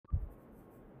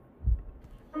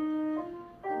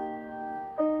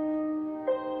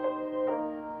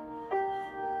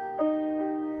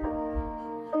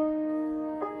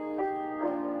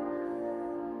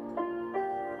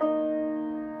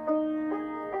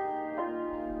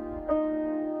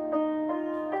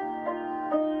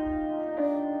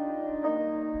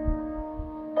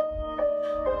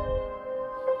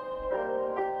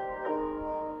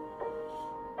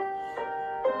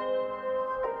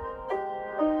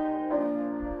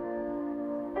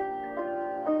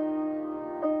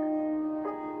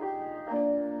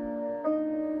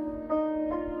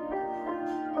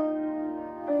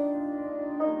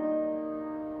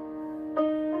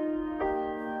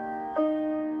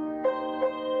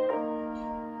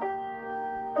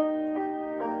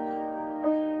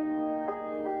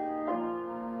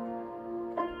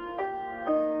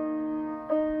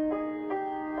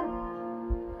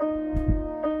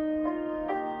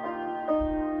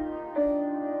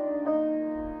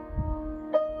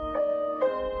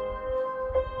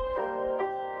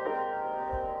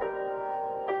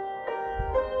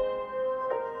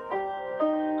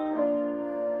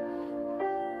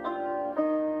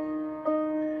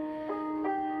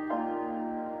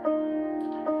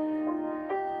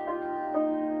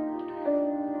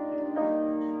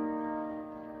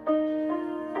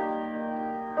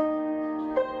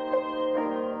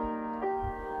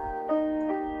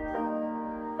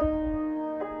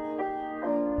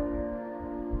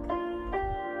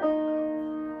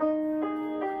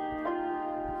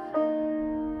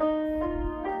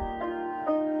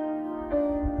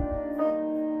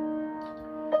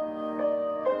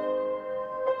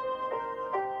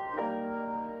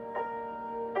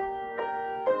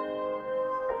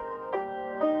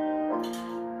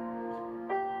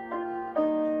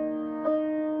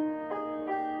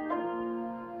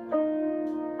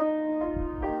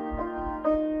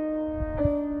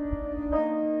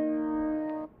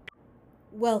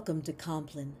Welcome to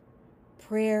Compline,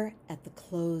 prayer at the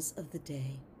close of the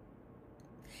day.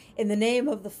 In the name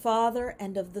of the Father,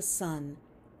 and of the Son,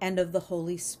 and of the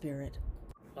Holy Spirit.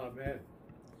 Amen.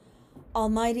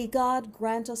 Almighty God,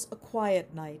 grant us a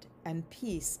quiet night and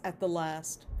peace at the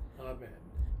last. Amen.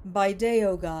 By day,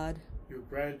 O God, You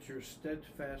grant your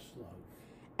steadfast love,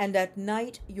 and at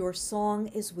night your song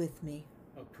is with me.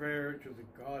 a prayer to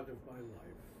the God of my life.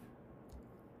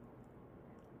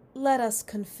 Let us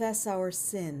confess our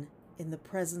sin in the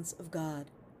presence of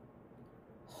God.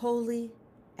 Holy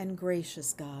and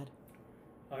gracious God,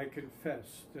 I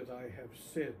confess that I have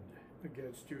sinned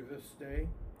against you this day.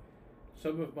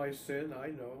 Some of my sin I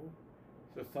know,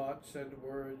 the thoughts and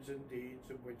words and deeds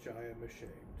of which I am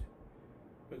ashamed.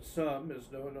 But some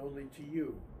is known only to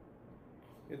you.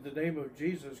 In the name of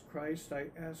Jesus Christ, I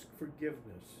ask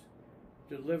forgiveness.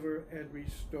 Deliver and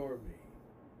restore me,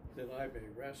 that I may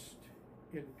rest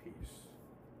in peace.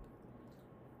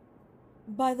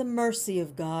 by the mercy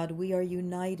of God, we are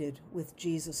united with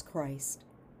Jesus Christ,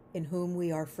 in whom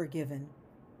we are forgiven.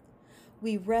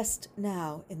 We rest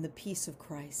now in the peace of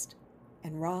Christ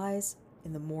and rise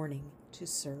in the morning to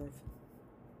serve.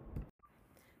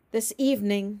 This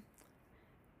evening,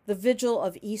 the vigil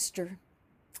of Easter,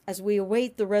 as we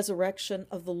await the resurrection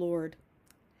of the Lord,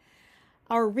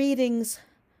 our readings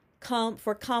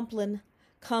for Compline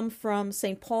come from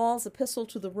St. Paul's Epistle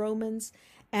to the Romans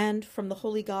and from the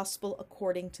Holy Gospel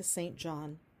according to St.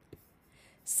 John.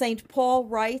 St. Paul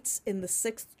writes in the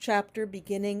 6th chapter,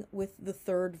 beginning with the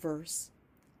 3rd verse,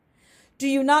 "Do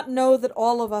you not know that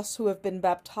all of us who have been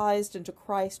baptized into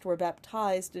Christ were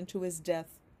baptized into his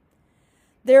death?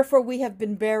 Therefore we have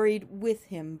been buried with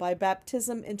him by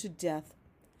baptism into death,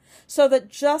 so that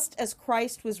just as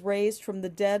Christ was raised from the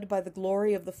dead by the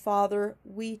glory of the Father,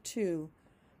 we too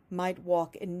might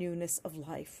walk in newness of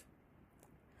life.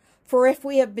 For if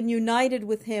we have been united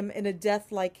with him in a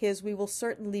death like his, we will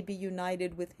certainly be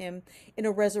united with him in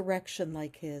a resurrection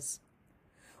like his.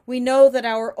 We know that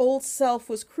our old self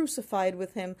was crucified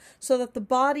with him, so that the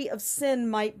body of sin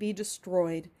might be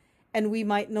destroyed, and we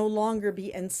might no longer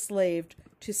be enslaved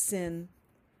to sin.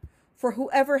 For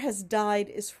whoever has died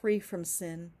is free from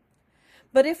sin.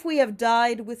 But if we have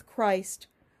died with Christ,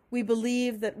 we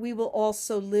believe that we will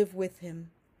also live with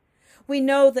him. We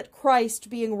know that Christ,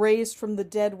 being raised from the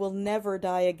dead, will never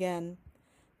die again.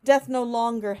 Death no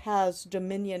longer has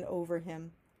dominion over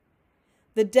him.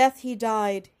 The death he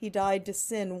died to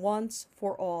sin once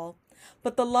for all.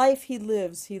 But the life he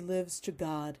lives to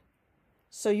God.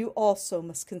 So you also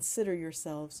must consider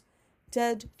yourselves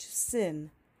dead to sin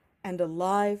and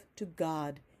alive to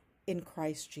God in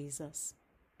Christ Jesus."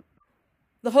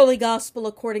 The Holy Gospel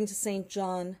according to St.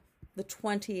 John, the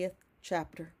 20th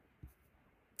chapter.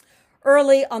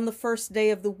 Early on the first day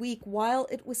of the week, while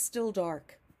it was still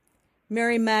dark,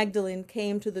 Mary Magdalene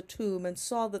came to the tomb and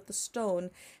saw that the stone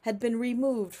had been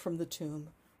removed from the tomb.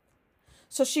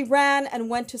 So she ran and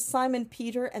went to Simon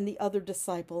Peter and the other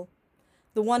disciple,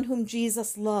 the one whom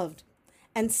Jesus loved,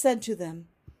 and said to them,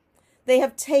 "They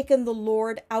have taken the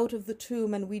Lord out of the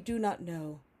tomb, and we do not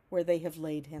know where they have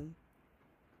laid him."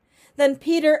 Then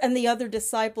Peter and the other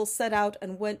disciple set out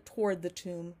and went toward the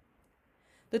tomb.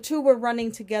 The two were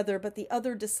running together, but the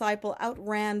other disciple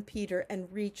outran Peter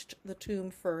and reached the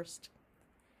tomb first.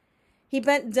 He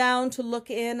bent down to look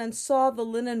in and saw the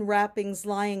linen wrappings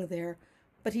lying there,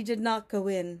 but he did not go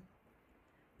in.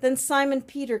 Then Simon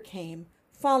Peter came,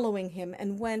 following him,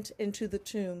 and went into the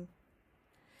tomb.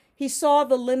 He saw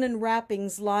the linen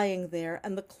wrappings lying there,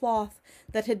 and the cloth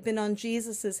that had been on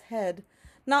Jesus' head,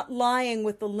 not lying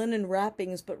with the linen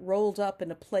wrappings, but rolled up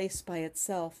in a place by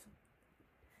itself.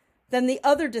 Then the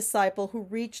other disciple who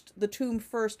reached the tomb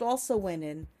first also went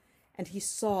in, and he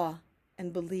saw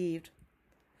and believed.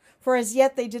 For as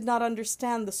yet they did not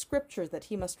understand the scripture that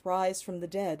he must rise from the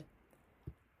dead.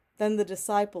 Then the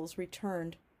disciples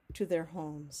returned to their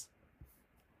homes.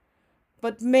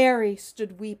 But Mary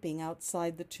stood weeping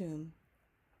outside the tomb.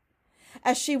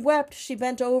 As she wept, she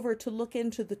bent over to look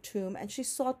into the tomb, and she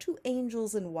saw two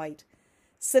angels in white,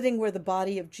 sitting where the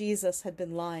body of Jesus had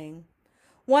been lying,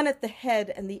 one at the head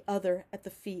and the other at the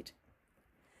feet.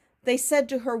 They said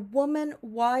to her, "Woman,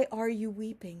 why are you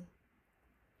weeping?"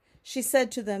 She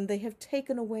said to them, "They have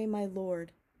taken away my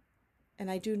Lord,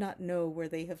 and I do not know where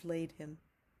they have laid him."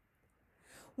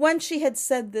 When she had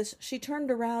said this, she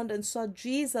turned around and saw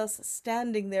Jesus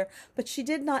standing there, but she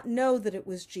did not know that it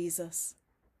was Jesus.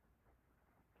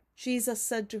 Jesus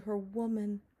said to her,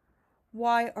 "Woman,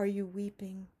 why are you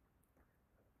weeping?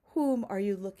 Whom are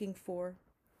you looking for?"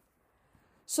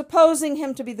 Supposing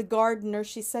him to be the gardener,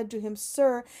 she said to him,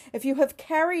 "Sir, if you have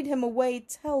carried him away,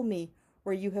 tell me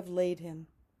where you have laid him,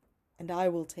 and I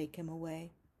will take him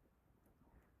away."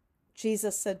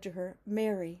 Jesus said to her,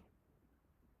 "Mary."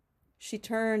 She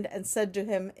turned and said to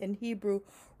him in Hebrew,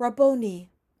 "Rabboni,"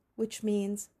 which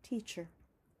means teacher.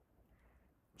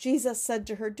 Jesus said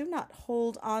to her, "Do not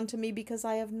hold on to me, because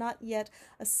I have not yet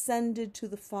ascended to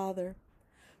the Father.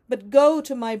 But go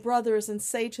to my brothers and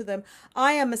say to them,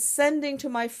 I am ascending to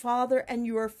my Father and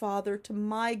your Father, to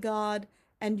my God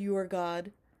and your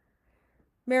God."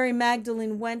 Mary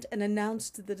Magdalene went and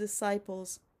announced to the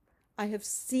disciples, "I have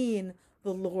seen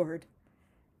the Lord."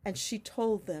 And she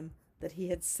told them that he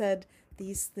had said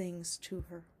these things to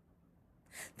her.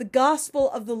 The gospel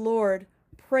of the Lord.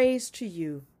 Praise to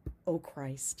you, O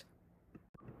Christ.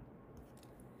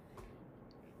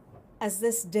 As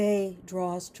this day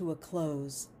draws to a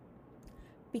close,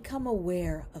 become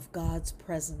aware of God's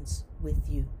presence with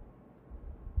you.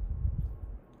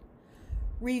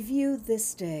 Review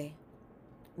this day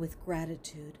with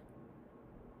gratitude.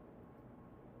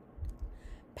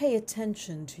 Pay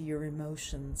attention to your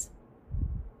emotions.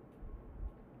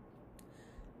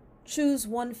 Choose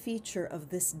one feature of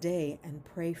this day and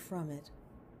pray from it.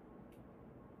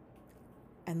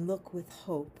 And look with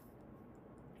hope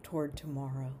toward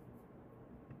tomorrow.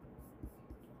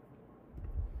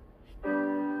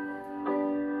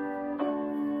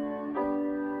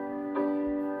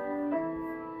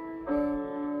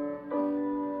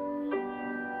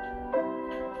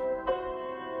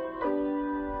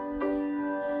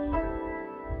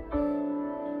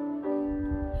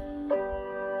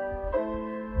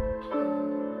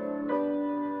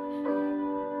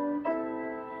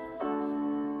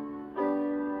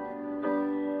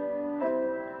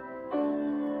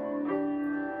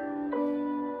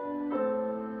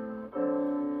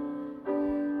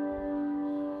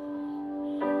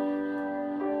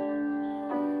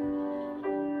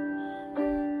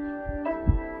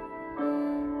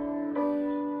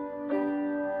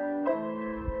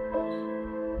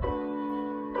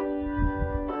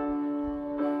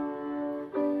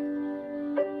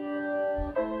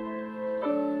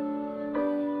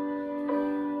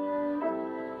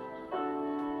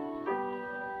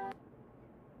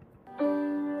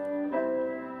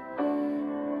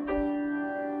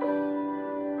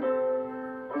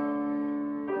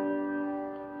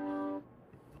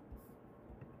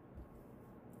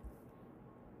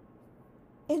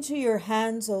 Into your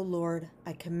hands, O Lord,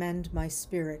 I commend my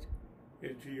spirit.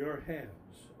 Into your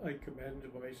hands I commend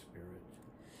my spirit.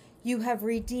 You have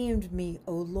redeemed me,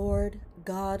 O Lord,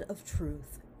 God of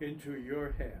truth. Into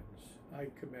your hands I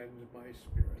commend my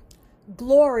spirit.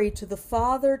 Glory to the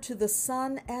Father, to the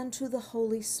Son, and to the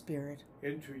Holy Spirit.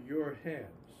 Into your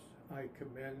hands I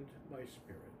commend my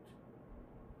spirit.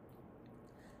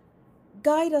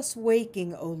 Guide us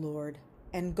waking, O Lord,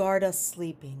 and guard us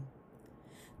sleeping,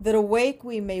 that awake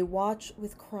we may watch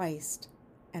with Christ,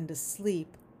 and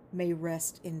asleep may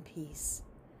rest in peace.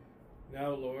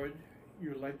 Now, Lord,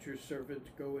 you let your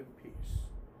servant go in peace.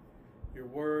 Your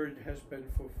word has been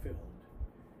fulfilled.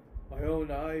 My own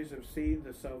eyes have seen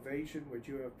the salvation which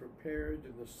you have prepared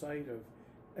in the sight of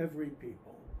every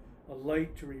people, a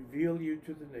light to reveal you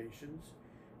to the nations,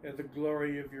 and the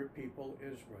glory of your people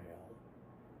Israel.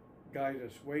 Guide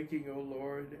us waking, O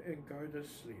Lord, and guard us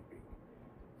sleeping,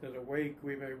 that awake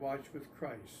we may watch with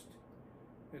Christ,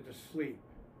 and asleep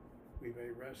we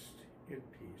may rest in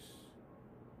peace.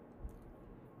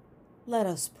 Let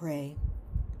us pray.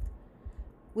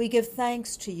 We give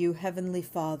thanks to you, Heavenly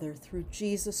Father, through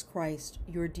Jesus Christ,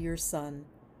 your dear Son,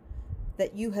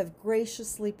 that you have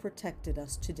graciously protected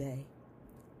us today.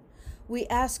 We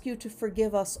ask you to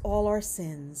forgive us all our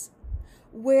sins,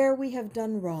 where we have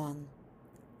done wrong,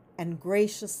 and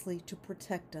graciously to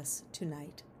protect us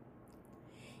tonight.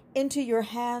 Into your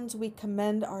hands we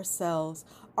commend ourselves,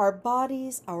 our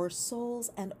bodies, our souls,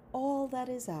 and all that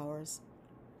is ours.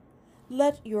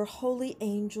 Let your holy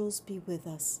angels be with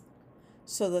us,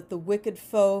 so that the wicked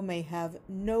foe may have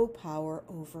no power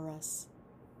over us.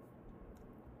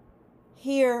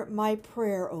 Hear my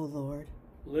prayer, O Lord.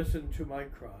 Listen to my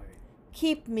cry.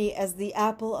 Keep me as the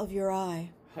apple of your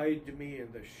eye. Hide me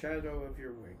in the shadow of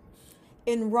your wings.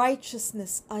 In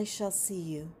righteousness I shall see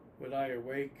you. When I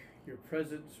awake, your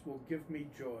presence will give me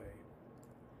joy.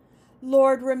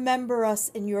 Lord, remember us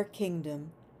in your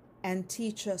kingdom, and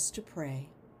teach us to pray.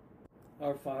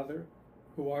 Our Father,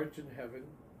 who art in heaven,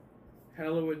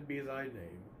 hallowed be thy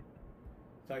name.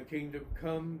 Thy kingdom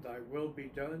come, thy will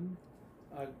be done,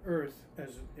 on earth as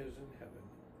it is in heaven.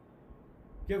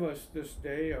 Give us this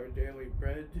day our daily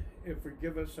bread, and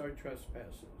forgive us our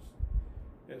trespasses,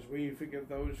 as we forgive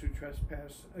those who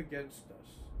trespass against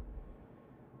us.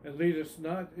 And lead us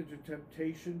not into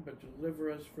temptation, but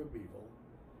deliver us from evil.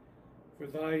 For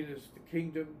thine is the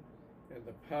kingdom, and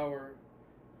the power,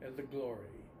 and the glory,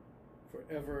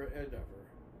 forever and ever.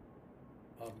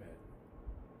 Amen.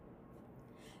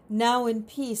 Now in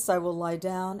peace I will lie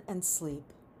down and sleep.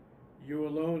 You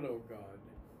alone, O God,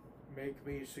 make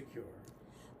me secure.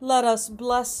 Let us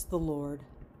bless the Lord.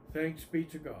 Thanks be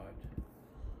to God.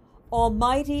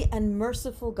 Almighty and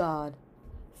merciful God,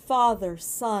 Father,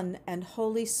 Son, and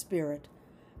Holy Spirit,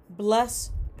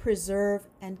 bless, preserve,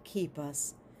 and keep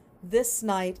us this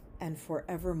night and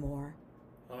forevermore.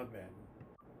 Amen.